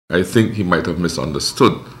I think he might have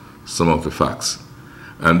misunderstood some of the facts.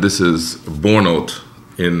 And this is borne out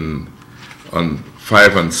on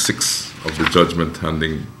 5 and 6 of the judgment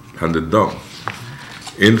handed down.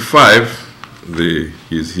 In 5,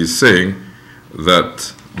 he's saying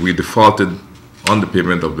that we defaulted on the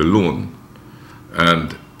payment of the loan,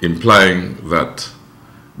 and implying that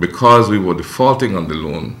because we were defaulting on the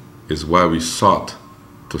loan is why we sought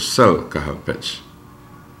to sell Kahal Pech.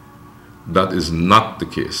 That is not the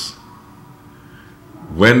case.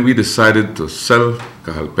 When we decided to sell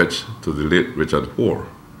Kahal Pech to the late Richard Hoare,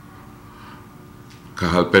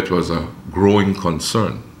 Kahal Pech was a growing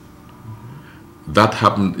concern. That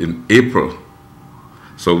happened in April.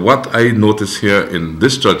 So what I notice here in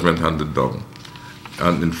this judgment handed down,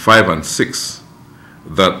 and in 5 and 6,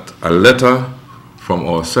 that a letter from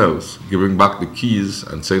ourselves giving back the keys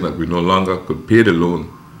and saying that we no longer could pay the loan,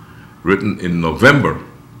 written in November,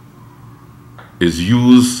 is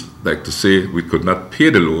used like to say we could not pay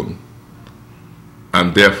the loan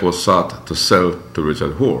and therefore sought to sell to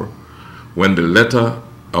Richard Hoare, when the letter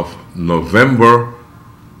of November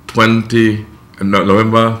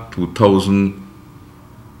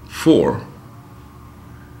 2004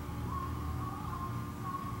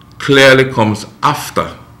 clearly comes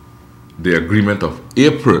after the agreement of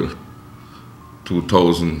April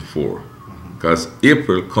 2004, because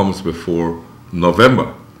April comes before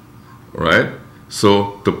November, right?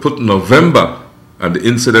 So to put November and the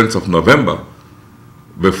incidents of November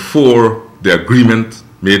before the agreement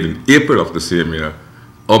made in April of the same year,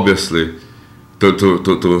 obviously,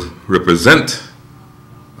 to represent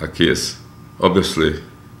a case, obviously,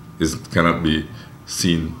 cannot be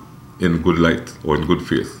seen in good light or in good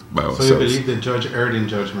faith by ourselves. So you believe the judge erred in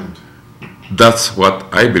judgment? That's what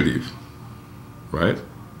I believe, right?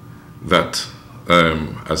 That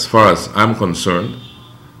as far as I'm concerned,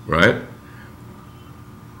 right,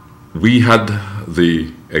 we had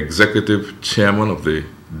the executive chairman of the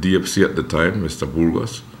DFC at the time, Mr.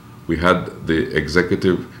 Burgos. We had the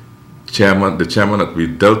executive chairman, the chairman that we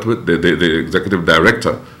dealt with, the executive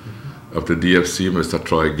director of the DFC, Mr.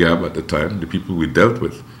 Troy Gabb at the time, the people we dealt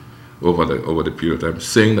with over the period of time,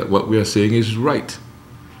 saying that what we are saying is right.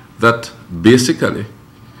 That basically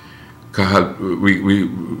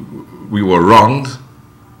we were wronged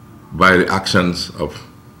by the actions of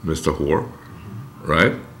Mr. Hoare,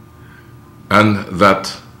 right? And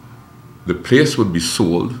that the place would be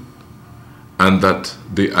sold, and that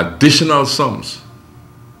the additional sums,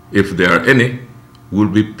 if there are any, will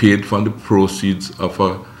be paid from the proceeds of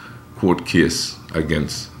a court case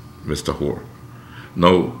against Mr. Hoare.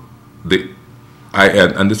 Now,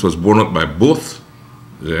 and this was borne out by both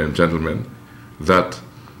gentlemen, that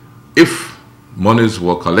if monies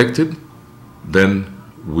were collected, then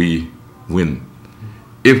we win.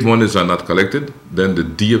 If monies are not collected, then the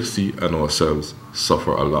DFC and ourselves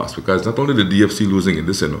suffer a loss. Because not only the DFC losing in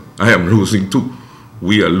this, I am losing too.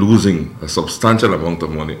 We are losing a substantial amount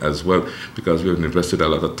of money as well, because we have invested a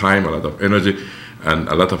lot of time, a lot of energy, and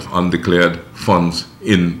a lot of undeclared funds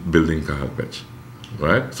in building Kahal Pech,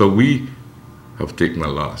 right? So we have taken a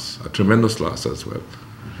loss, a tremendous loss as well,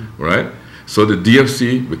 right? So the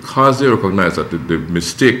DFC, because they recognize that the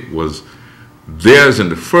mistake was theirs in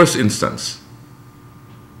the first instance,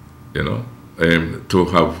 to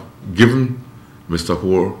have given Mr.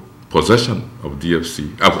 Hoare possession of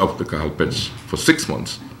DFC, of the Kahal Pech for 6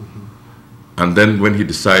 months. And then when he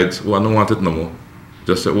decides, oh, I don't want it no more,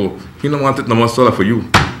 just say, oh, he don't want it no more, sell it for you.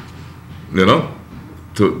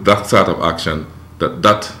 To that sort of action,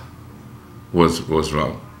 that was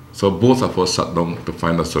wrong. So both of us sat down to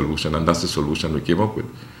find a solution, and that's the solution we came up with.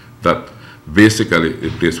 That basically the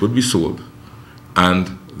place would be sold,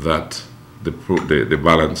 and that the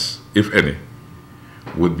balance, if any,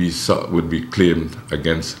 would be claimed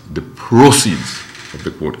against the proceeds of the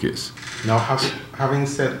court case. Now, having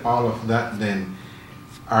said all of that, then,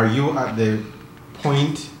 are you at the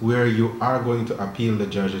point where you are going to appeal the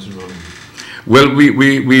judge's ruling? Well,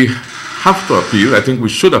 we have to appeal. I think we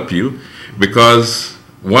should appeal, because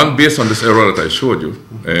one, based on this error that I showed you,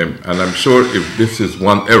 and I'm sure if this is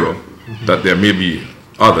one error, that there may be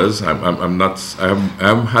others. I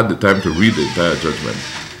haven't had the time to read the entire judgment,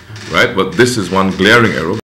 right? But this is one glaring error.